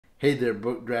Hey there,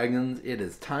 book dragons. It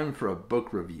is time for a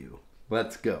book review.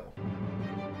 Let's go.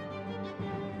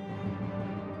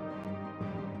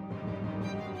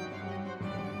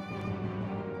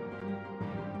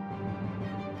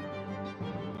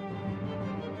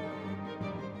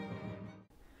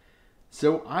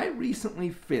 So I recently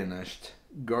finished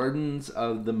Gardens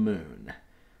of the Moon.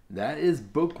 That is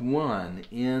book one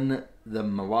in the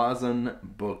Malazan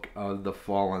Book of the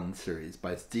Fallen series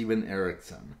by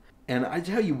Erickson. And I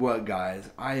tell you what,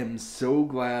 guys, I am so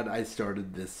glad I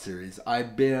started this series.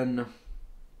 I've been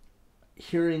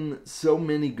hearing so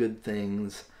many good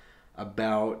things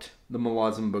about the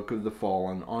Malazan Book of the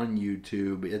Fallen on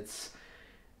YouTube.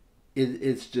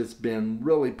 It's just been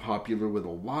really popular with a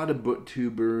lot of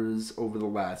booktubers over the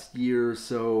last year or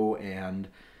so, and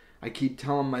I keep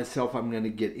telling myself I'm going to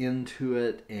get into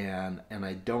it, and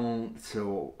I don't.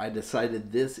 So I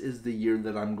decided this is the year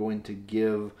that I'm going to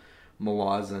give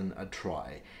Malazan a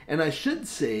try. And I should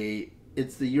say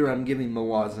it's the year I'm giving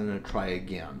Malazan a try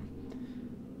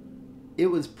again. It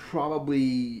was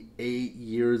probably 8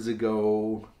 years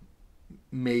ago,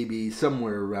 maybe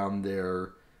somewhere around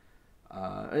there,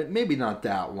 maybe not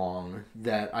that long,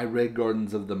 that I read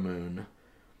Gardens of the Moon.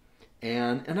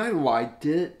 And I liked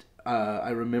it. I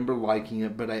remember liking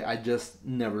it, but I just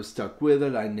never stuck with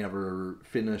it. I never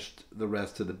finished the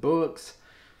rest of the books.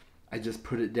 I just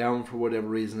put it down for whatever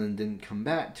reason and didn't come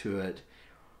back to it.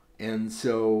 And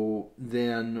so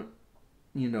then,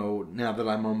 now that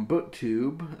I'm on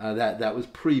BookTube, that was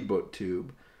pre-BookTube.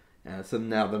 So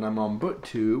now that I'm on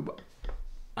BookTube,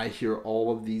 I hear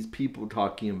all of these people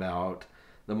talking about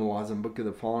the Malazan Book of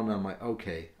the Fallen, and I'm like,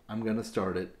 okay, I'm going to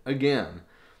start it again.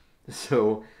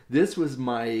 So this was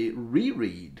my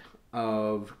reread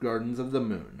of Gardens of the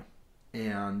Moon,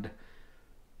 and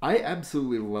I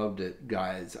absolutely loved it,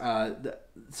 guys.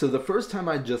 So the first time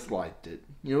I just liked it.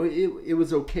 It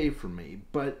was okay for me,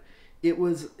 but it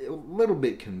was a little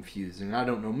bit confusing. I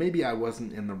don't know, maybe I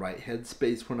wasn't in the right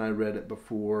headspace when I read it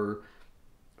before,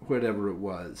 whatever it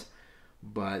was.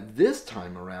 But this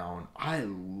time around, I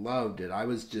loved it. I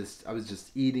was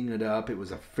just eating it up. It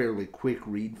was a fairly quick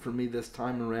read for me this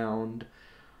time around.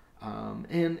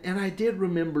 And I did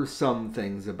remember some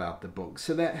things about the book,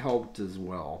 so that helped as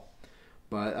well.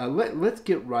 But let's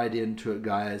get right into it,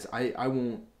 guys. I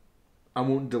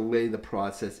won't delay the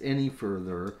process any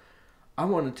further. I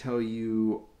want to tell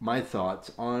you my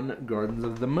thoughts on Gardens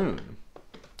of the Moon.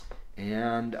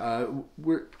 And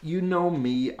you know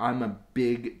me, I'm a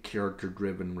big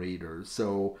character-driven reader,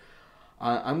 so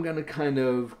I'm going to kind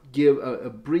of give a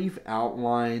brief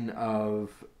outline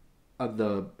of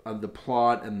the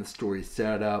plot and the story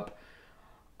setup.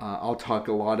 I'll talk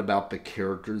a lot about the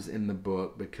characters in the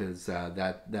book because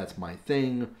that's my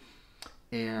thing.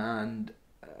 And,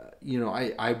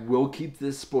 I will keep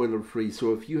this spoiler-free.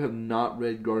 So if you have not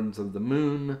read Gardens of the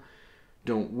Moon,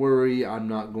 don't worry. I'm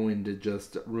not going to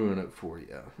just ruin it for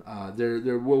you.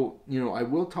 There will, I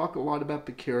will talk a lot about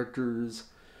the characters,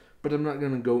 but I'm not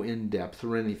going to go in depth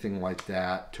or anything like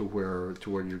that to where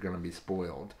you're going to be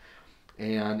spoiled.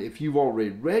 And if you've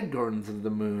already read Gardens of the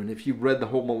Moon, if you've read the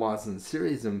whole Malazan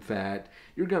series, in fact,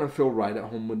 you're going to feel right at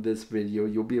home with this video.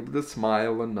 You'll be able to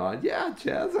smile and nod. Yeah,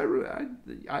 Chaz,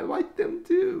 I like them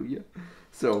too. Yeah.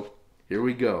 So here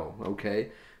we go, okay?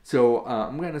 So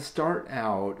I'm going to start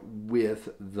out with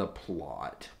the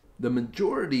plot. The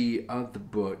majority of the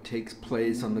book takes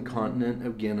place on the continent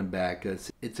of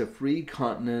Ganabakis. It's a free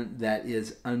continent that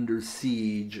is under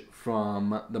siege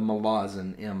from the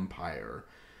Malazan Empire.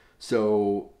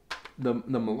 So the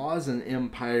Malazan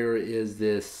Empire is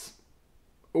this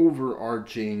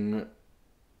overarching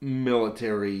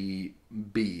military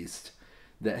beast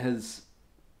that has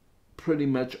pretty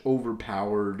much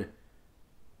overpowered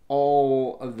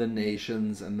all of the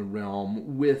nations in the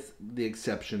realm with the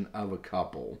exception of a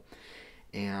couple.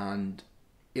 And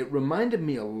it reminded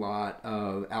me a lot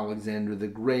of Alexander the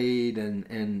Great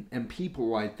and people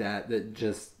like that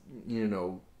just,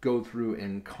 go through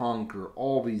and conquer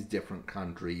all these different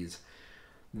countries.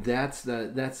 That's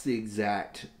the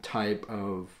exact type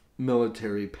of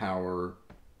military power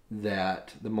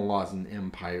that the Malazan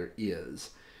Empire is.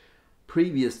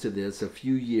 Previous to this, a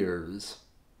few years,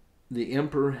 the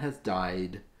emperor has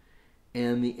died,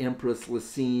 and the Empress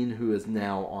Lysine, who is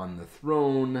now on the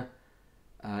throne,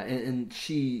 and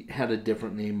she had a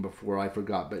different name before, I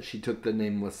forgot, but she took the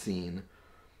name Lysine.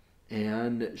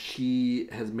 And she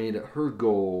has made it her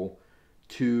goal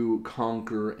to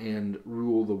conquer and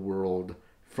rule the world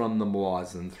from the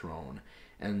Malazan throne.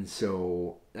 And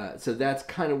so that's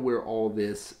kind of where all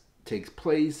this takes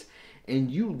place. And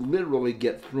you literally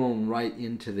get thrown right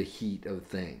into the heat of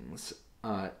things.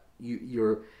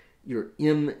 You're you're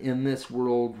in this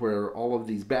world where all of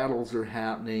these battles are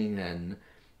happening, and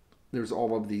there's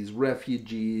all of these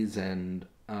refugees, and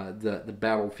the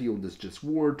battlefield is just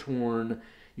war torn.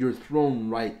 You're thrown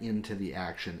right into the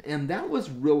action, and that was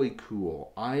really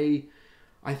cool. I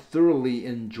thoroughly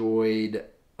enjoyed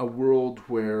a world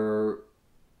where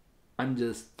I'm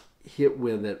just hit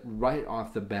with it right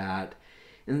off the bat,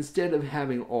 instead of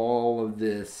having all of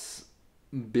this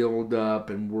build up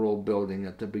and world building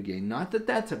at the beginning. Not that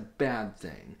that's a bad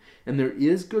thing, and there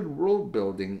is good world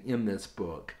building in this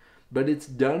book, but it's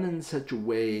done in such a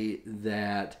way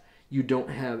that you don't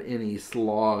have any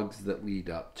slogs that lead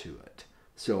up to it.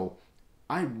 So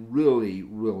I really,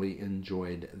 really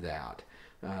enjoyed that.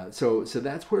 So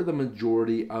that's where the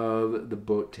majority of the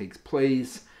book takes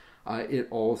place. It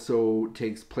also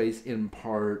takes place in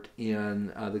part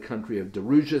in the country of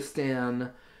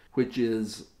Darujistan, which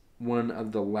is one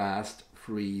of the last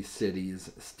free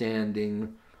cities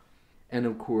standing. And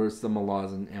of course, the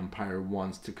Malazan Empire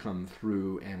wants to come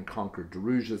through and conquer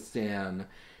Darujistan,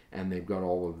 and they've got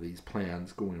all of these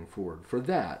plans going forward for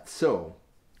that. So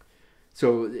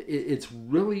it's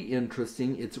really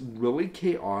interesting. It's really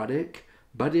chaotic,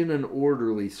 but in an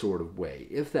orderly sort of way,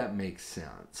 if that makes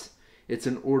sense. It's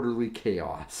an orderly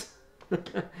chaos.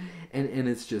 and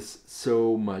it's just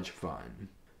so much fun.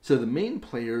 So the main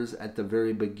players at the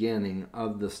very beginning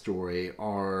of the story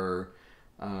are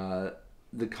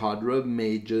the cadre of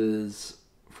mages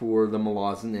for the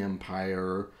Malazan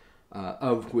Empire,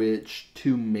 of which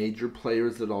two major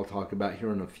players that I'll talk about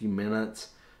here in a few minutes,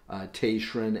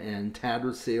 Tashrin and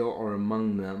Tattersail, are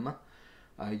among them.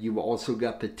 You've also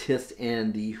got the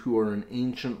Tist-Andi, who are an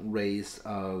ancient race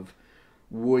of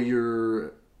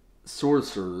warrior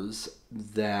sorcerers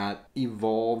that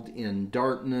evolved in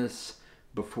darkness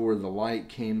before the light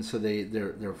came, so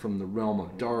they're from the realm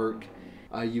of dark.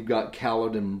 You've got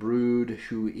Kaladin Brood,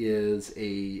 who is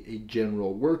a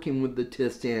general working with the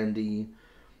Tist-Andi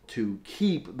to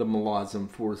keep the Malazan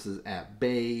forces at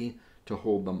bay, to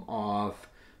hold them off.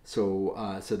 So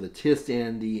the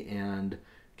Tist-Andi and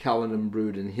Kaladin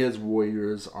Brood and his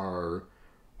warriors are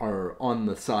on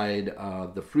the side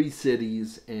of the free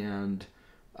cities, and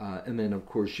then of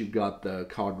course you've got the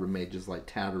cadre mages like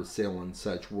Tattersail and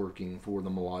such working for the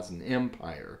Malazan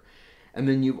Empire. And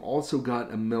then you've also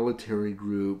got a military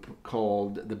group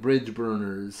called the Bridge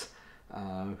Burners,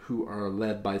 who are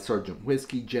led by Sergeant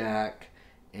Whiskey Jack,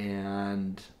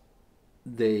 and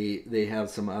they have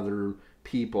some other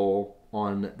people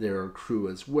on their crew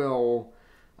as well,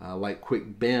 like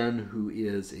Quick Ben, who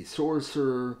is a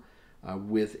sorcerer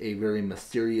with a very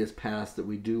mysterious past that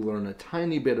we do learn a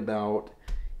tiny bit about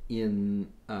in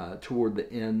toward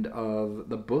the end of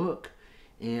the book,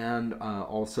 and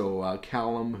also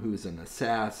Callum, who's an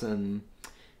assassin,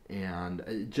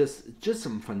 and just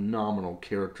some phenomenal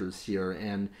characters here,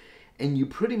 and you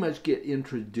pretty much get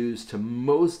introduced to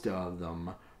most of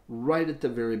them right at the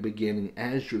very beginning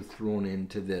as you're thrown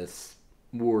into this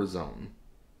war zone,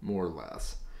 more or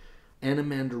less.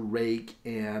 Anamander Rake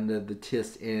and the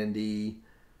Tist-Andi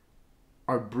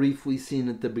are briefly seen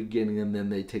at the beginning, and then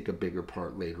they take a bigger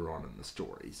part later on in the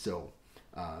story. So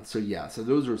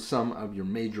those are some of your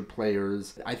major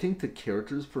players. I think the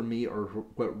characters for me are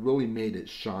what really made it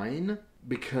shine,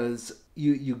 because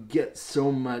you get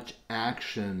so much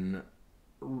action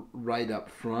right up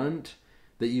front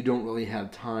that you don't really have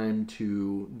time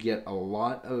to get a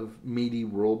lot of meaty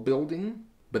world building.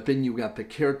 But then you got the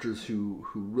characters who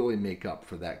really make up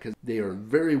for that, because they are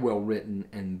very well written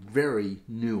and very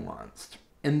nuanced.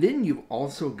 And then you've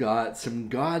also got some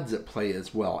gods at play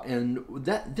as well. And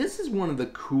this is one of the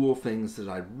cool things that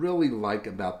I really like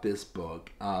about this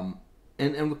book. And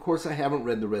of course I haven't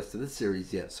read the rest of the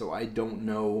series yet, so I don't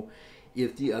know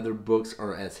if the other books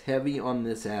are as heavy on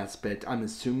this aspect. I'm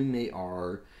assuming they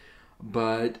are.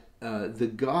 But the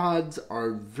gods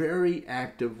are very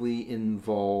actively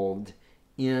involved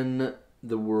in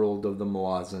the world of the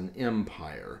Malazan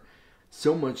Empire.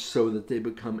 So much so that they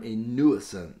become a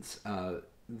nuisance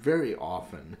very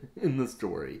often in the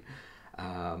story.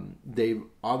 They've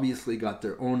obviously got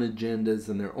their own agendas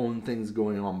and their own things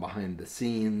going on behind the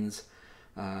scenes.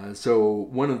 So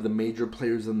one of the major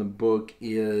players in the book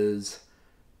is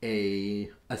a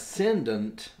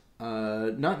ascendant,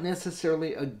 not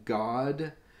necessarily a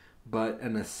god, but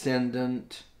an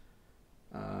ascendant,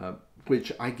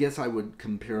 which I guess I would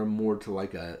compare more to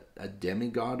like a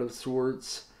demigod of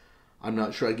sorts. I'm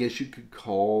not sure. I guess you could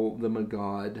call them a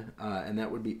god, and that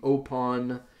would be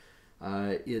Opon.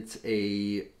 It's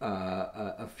a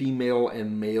female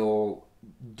and male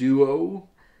duo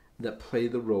that play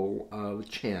the role of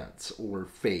chance or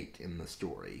fate in the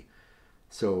story.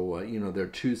 So you know, there are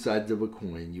two sides of a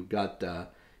coin. You've got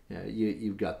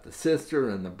you've got the sister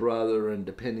and the brother, and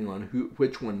depending on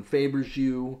which one favors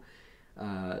you,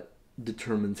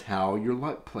 determines how your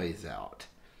luck plays out.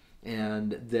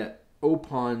 And that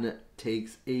Opon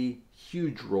takes a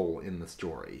huge role in the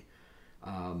story.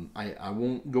 I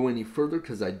won't go any further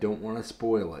because I don't want to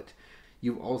spoil it.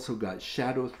 You've also got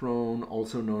Shadow Throne,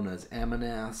 also known as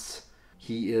Amanas.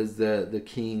 He is the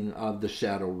king of the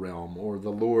Shadow Realm, or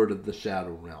the Lord of the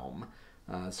Shadow Realm.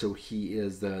 So he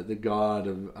is the god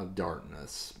of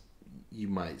darkness, you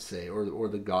might say, or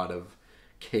the god of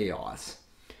chaos.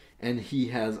 And he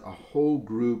has a whole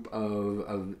group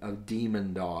of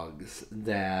demon dogs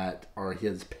that are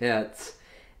his pets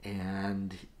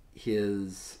and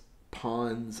his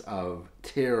pawns of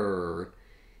terror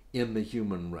in the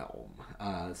human realm.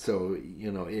 So,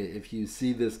 you know, if you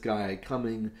see this guy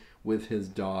coming with his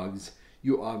dogs,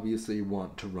 you obviously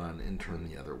want to run and turn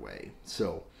the other way.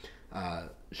 So,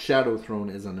 Shadow Throne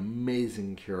is an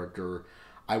amazing character.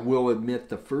 I will admit,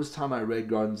 the first time I read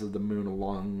Gardens of the Moon a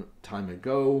long time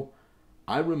ago,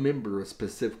 I remember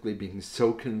specifically being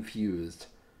so confused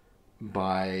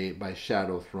by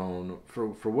Shadow Throne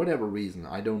for whatever reason.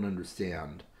 I don't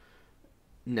understand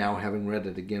now, having read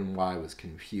it again, why I was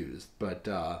confused, but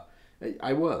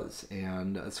I was,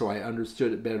 and so I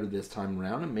understood it better this time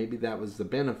around, and maybe that was the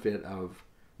benefit of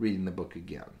reading the book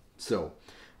again. So,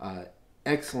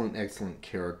 excellent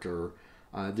character.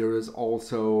 There is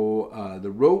also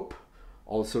the Rope,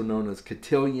 also known as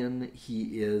Cotillion.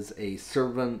 He is a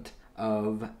servant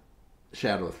of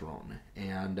Shadow Throne,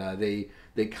 and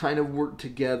they kind of work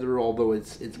together, although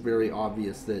it's very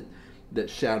obvious that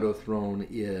Shadow Throne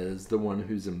is the one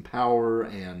who's in power,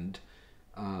 and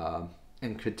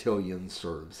Cotillion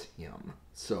serves him.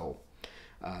 So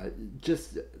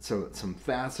just some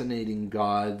fascinating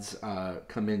gods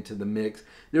come into the mix.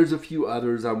 There's a few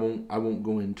others I won't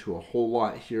go into a whole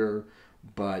lot here,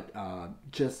 but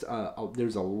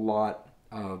there's a lot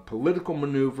of political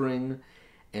maneuvering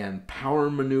and power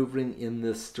maneuvering in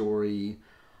this story.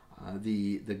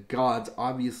 The gods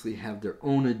obviously have their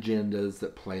own agendas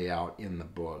that play out in the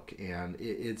book, and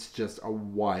it's just a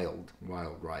wild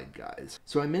ride, guys.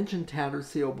 So I mentioned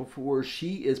Tattersail before.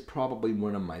 She is probably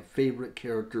one of my favorite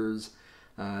characters.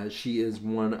 She is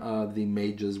one of the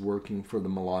mages working for the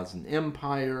Malazan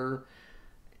Empire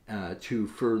to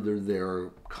further their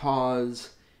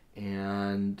cause,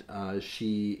 and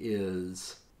she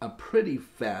is a pretty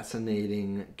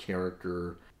fascinating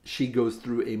character. She goes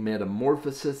through a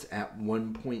metamorphosis at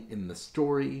one point in the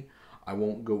story. I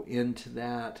won't go into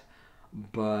that,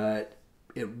 but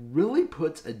it really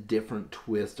puts a different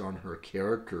twist on her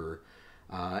character.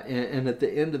 And at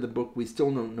the end of the book, we still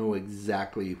don't know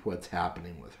exactly what's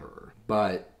happening with her.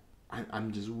 But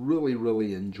I'm just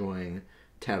really enjoying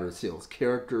Tattersail's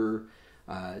character.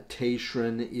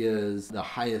 Taishran is the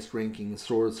highest ranking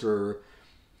sorcerer.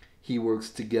 He works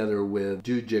together with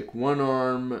Dujik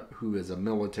One-Arm, who is a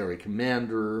military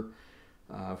commander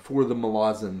for the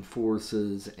Malazan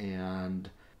forces, and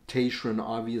Taishran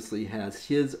obviously has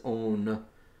his own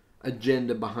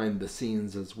agenda behind the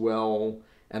scenes as well,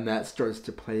 and that starts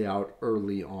to play out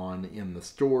early on in the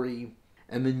story.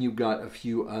 And then you've got a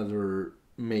few other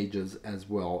mages as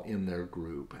well in their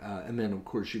group. And then, of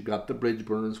course, you've got the Bridge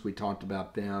Burners. We talked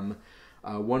about them.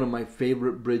 One of my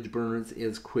favorite bridge burners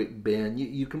is Quick Ben.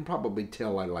 You can probably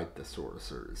tell I like the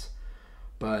sorcerers.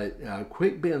 But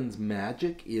Quick Ben's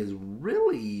magic is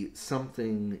really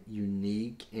something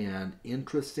unique and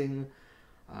interesting.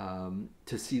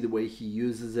 To see the way he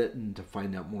uses it and to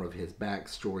find out more of his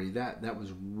backstory, that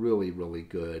was really we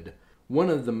One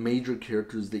of the major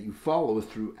characters that you follow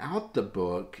throughout the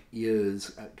book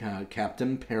is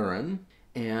Captain Perrin.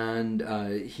 And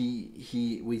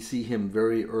we see him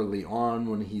very early on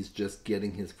when he's just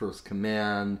getting his first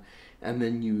command, and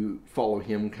then you follow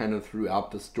him kind of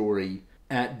throughout the story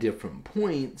at different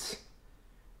points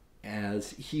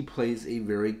as he plays a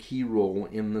very key role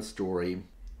in the story,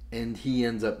 and he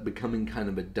ends up becoming kind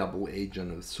of a double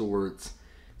agent of sorts.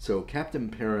 So Captain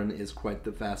Perrin is quite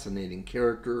the fascinating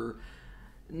character.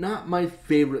 Not my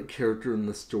favorite character in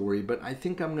the story, but I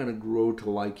think I'm going to grow to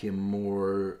like him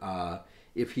more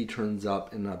if he turns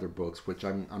up in other books, which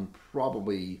I'm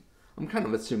kind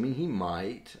of assuming he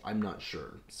might. I'm not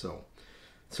sure. So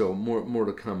more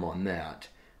to come on that.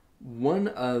 One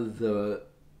of the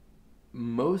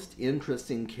most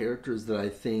interesting characters that I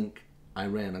think I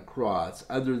ran across,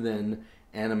 other than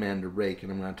Animander Rake,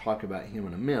 and I'm going to talk about him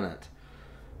in a minute,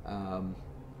 and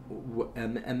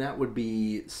that would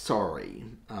be Sari.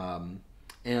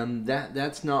 And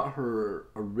that's not her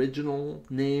original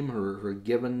name, her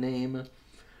given name.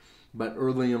 But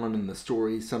early on in the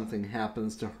story, something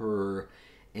happens to her,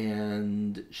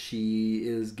 and she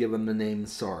is given the name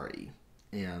Sorry.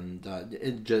 And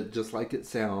just like it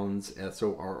sounds,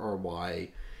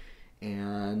 Sorry.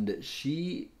 And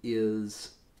she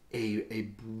is a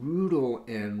brutal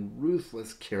and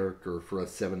ruthless character for a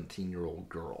 17-year-old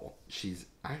girl. She's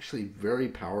actually very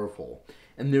powerful.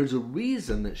 And there's a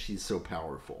reason that she's so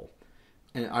powerful.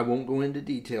 And I won't go into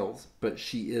details, but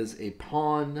she is a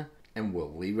pawn, and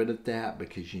we'll leave it at that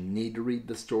because you need to read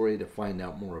the story to find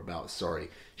out more about Sorry.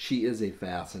 She is a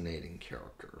fascinating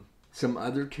character. Some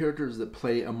other characters that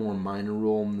play a more minor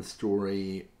role in the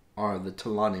story are the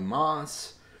Talani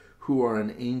Mas, who are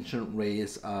an ancient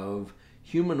race of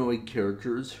humanoid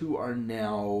characters who are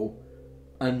now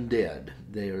undead.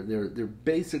 They're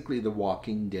basically the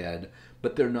Walking Dead,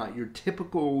 but they're not your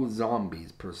typical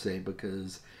zombies per se,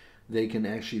 because they can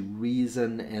actually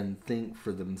reason and think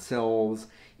for themselves,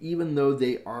 even though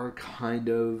they are kind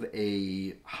of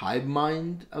a hive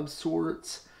mind of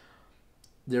sorts.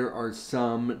 There are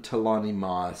some Talani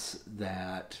Mas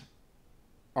that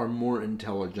are more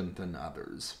intelligent than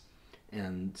others.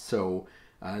 And so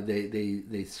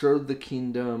they serve the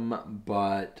kingdom,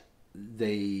 but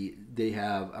they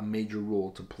have a major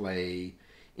role to play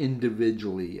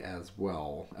individually as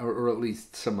well, or at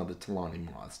least some of the Talani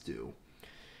Mas do.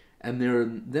 And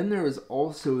then there is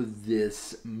also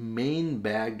this main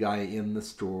bad guy in the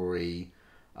story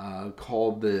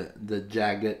called the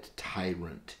Jagged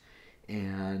Tyrant.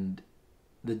 And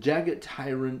the Jagged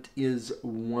Tyrant is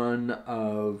one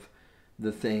of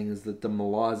the things that the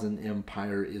Malazan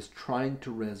Empire is trying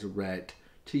to resurrect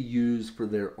to use for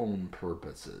their own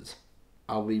purposes.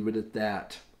 I'll leave it at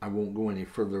that. I won't go any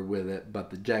further with it, but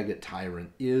the Jagged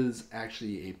Tyrant is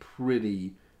actually a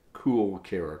pretty cool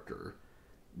character.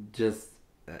 Just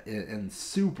and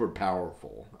super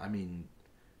powerful. I mean,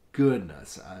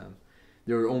 goodness.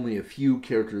 There are only a few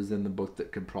characters in the book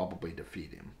that could probably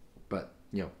defeat him. But,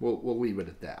 we'll leave it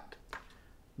at that.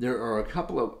 There are a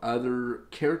couple of other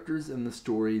characters in the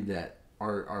story that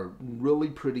are really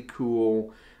pretty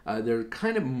cool. They're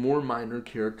kind of more minor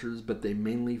characters, but they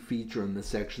mainly feature in the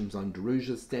sections on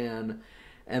Darujistan.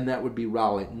 And that would be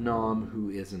Ralik Nam, who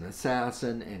is an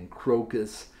assassin, and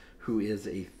Crocus, who is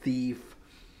a thief.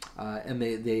 And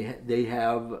they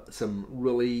have some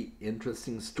really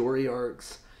interesting story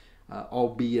arcs,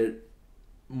 albeit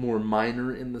more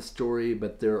minor in the story,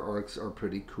 but their arcs are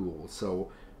pretty cool.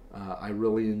 So I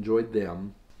really enjoyed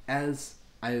them. As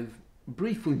I've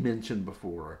briefly mentioned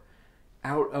before,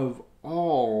 out of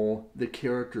all the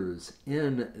characters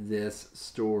in this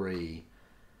story,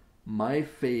 my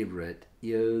favorite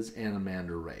is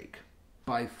Anamander Rake.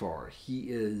 By far, he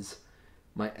is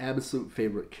my absolute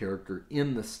favorite character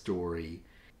in the story.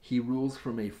 He rules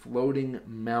from a floating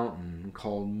mountain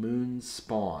called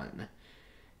Moonspawn.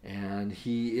 And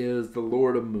he is the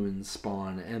Lord of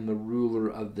Moonspawn and the ruler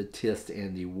of the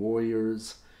Tist-Andi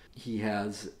warriors. He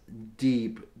has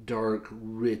deep, dark,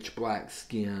 rich black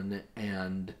skin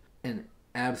and an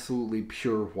absolutely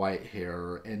pure white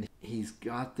hair. And he's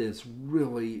got this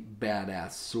really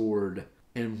badass sword.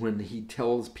 And when he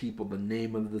tells people the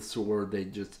name of the sword, they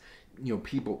just,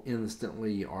 people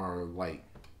instantly are like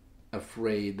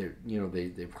afraid.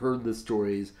 They've heard the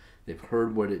stories. They've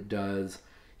heard what it does.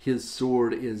 His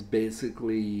sword is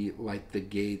basically like the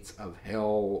gates of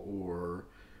hell, or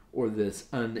this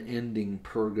unending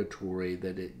purgatory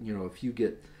that if you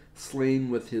get slain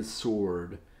with his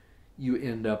sword, you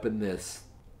end up in this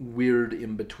weird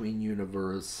in-between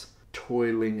universe,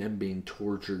 toiling and being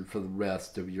tortured for the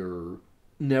rest of your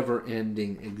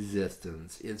never-ending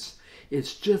existence.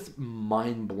 It's just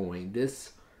mind-blowing.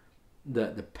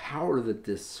 The power that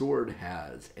this sword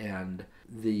has, and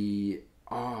the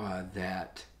awe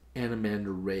that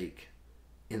Anamander Rake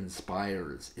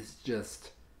inspires is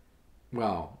just,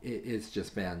 wow, it's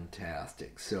just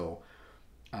fantastic. So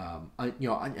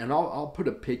I'll put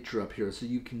a picture up here so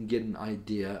you can get an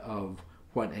idea of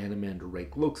what Anamander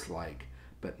Rake looks like.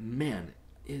 But man,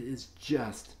 it is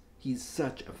just, he's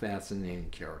such a fascinating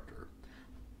character.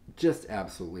 Just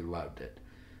absolutely loved it.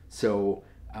 So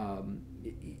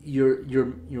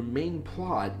your main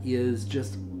plot is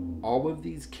just all of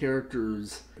these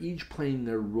characters, each playing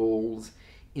their roles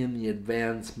in the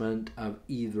advancement of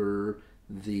either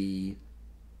the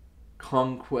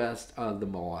conquest of the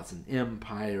Malazan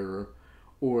Empire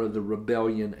or the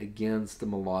rebellion against the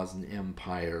Malazan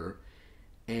Empire.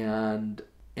 And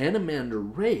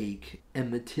Anamander Rake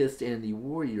and the Tist-Andi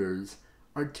warriors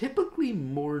are typically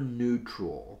more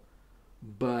neutral,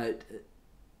 but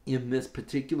in this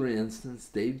particular instance,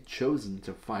 they've chosen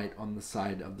to fight on the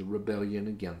side of the rebellion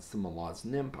against the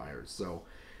Malazan Empire. So,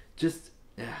 just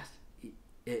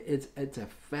it's a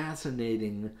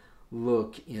fascinating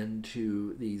look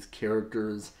into these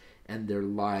characters and their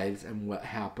lives and what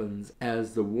happens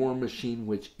as the war machine,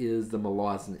 which is the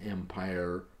Malazan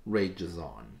Empire, rages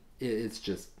on. It's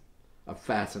just a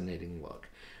fascinating look.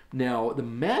 Now, the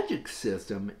magic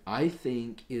system, I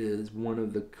think, is one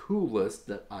of the coolest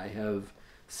that I have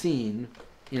seen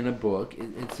in a book.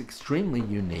 It's extremely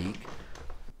unique.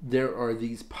 There are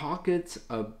these pockets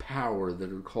of power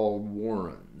that are called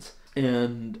warrens,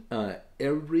 and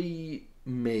every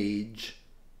mage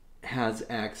has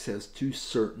access to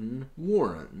certain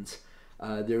warrens.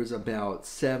 There's about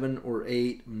 7 or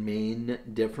 8 main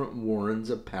different warrens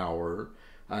of power.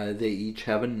 They each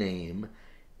have a name,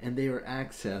 and they are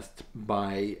accessed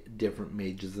by different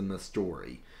mages in the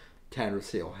story.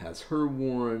 Tattersail has her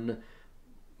warren.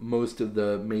 Most of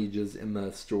the mages in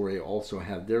the story also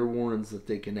have their warrens that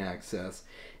they can access.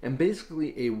 And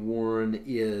basically a warren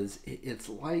it's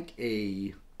like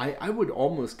I would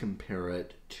almost compare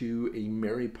it to a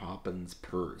Mary Poppins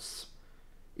purse.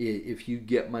 If you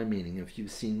get my meaning, if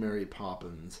you've seen Mary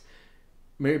Poppins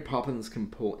can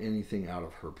pull anything out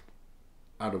of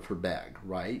her bag,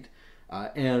 right?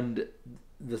 And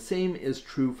the same is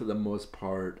true for the most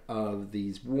part of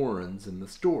these warrens in the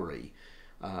story.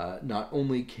 Not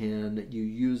only can you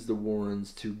use the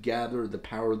warrens to gather the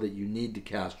power that you need to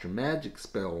cast your magic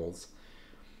spells,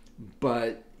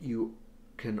 but you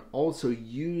can also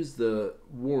use the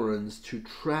warrens to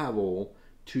travel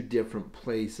to different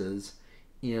places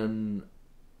in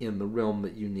the realm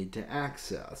that you need to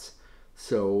access.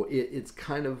 So it's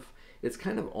kind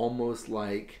of almost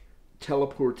like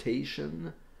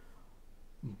teleportation,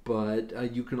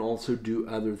 but you can also do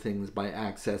other things by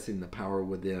accessing the power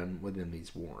within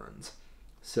these warrens.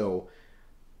 So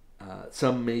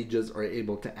some mages are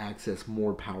able to access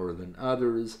more power than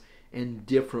others, and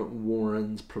different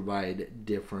warrens provide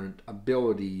different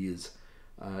abilities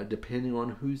depending on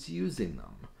who's using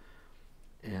them.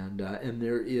 And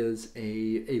there is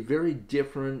a very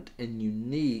different and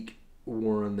unique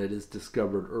warren that is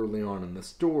discovered early on in the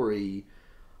story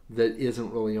that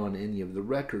isn't really on any of the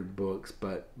record books,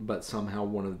 but somehow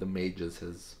one of the mages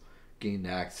has gained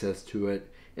access to it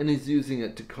and is using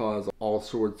it to cause all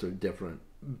sorts of different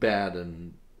bad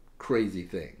and crazy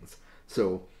things.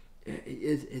 So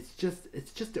it's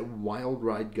just a wild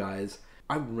ride, guys.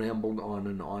 I've rambled on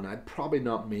and on. I've probably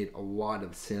not made a lot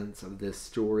of sense of this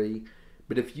story,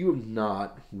 but if you have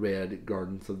not read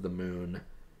Gardens of the Moon,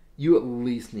 you at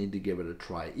least need to give it a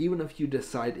try. Even if you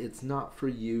decide it's not for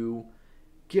you,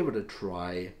 give it a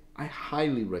try. I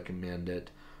highly recommend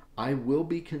it. I will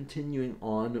be continuing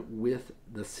on with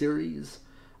the series.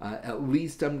 At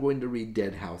least I'm going to read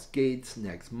Dead House Gates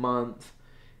next month,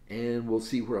 and we'll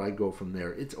see where I go from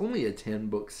there. It's only a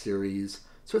 10-book series,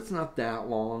 so it's not that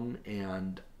long,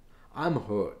 and I'm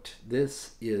hooked.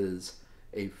 This is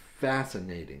a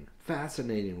fascinating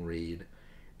read,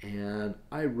 and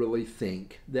I really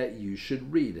think that you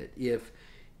should read it.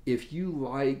 If you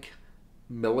like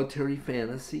military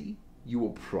fantasy, you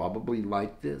will probably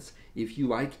like this. If you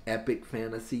like epic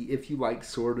fantasy, if you like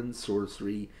sword and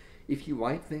sorcery, if you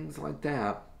like things like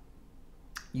that,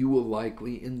 you will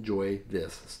likely enjoy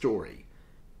this story.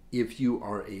 If you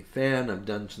are a fan of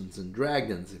Dungeons and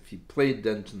Dragons, if you played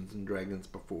Dungeons and Dragons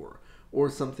before, or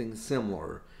something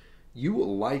similar, you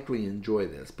will likely enjoy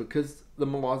this, because the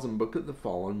Malazan Book of the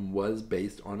Fallen was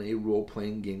based on a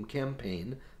role-playing game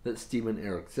campaign that Stephen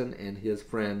Erickson and his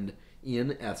friend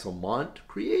Ian Esselmont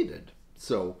created.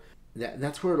 So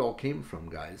that's where it all came from,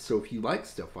 guys. So if you like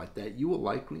stuff like that, you will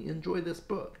likely enjoy this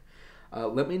book.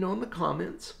 Let me know in the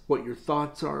comments what your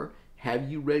thoughts are.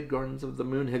 Have you read Gardens of the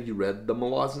Moon? Have you read the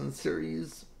Malazan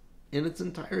series in its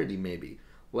entirety, maybe?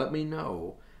 Let me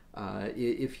know.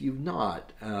 If you've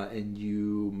not, and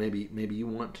you maybe you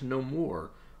want to know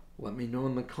more, let me know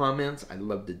in the comments. I'd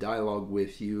love to dialogue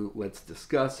with you. Let's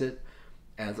discuss it.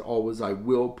 As always, I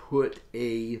will put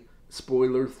a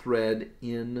spoiler thread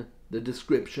in the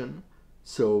description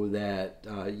so that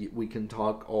we can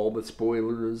talk all the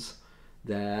spoilers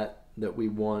that we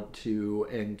want to,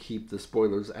 and keep the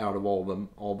spoilers out of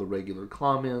all the regular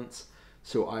comments.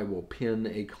 So I will pin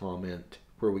a comment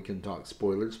where we can talk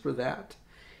spoilers for that.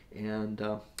 And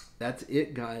that's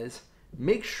it, guys.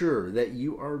 Make sure that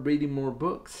you are reading more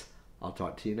books. I'll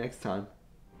talk to you next time.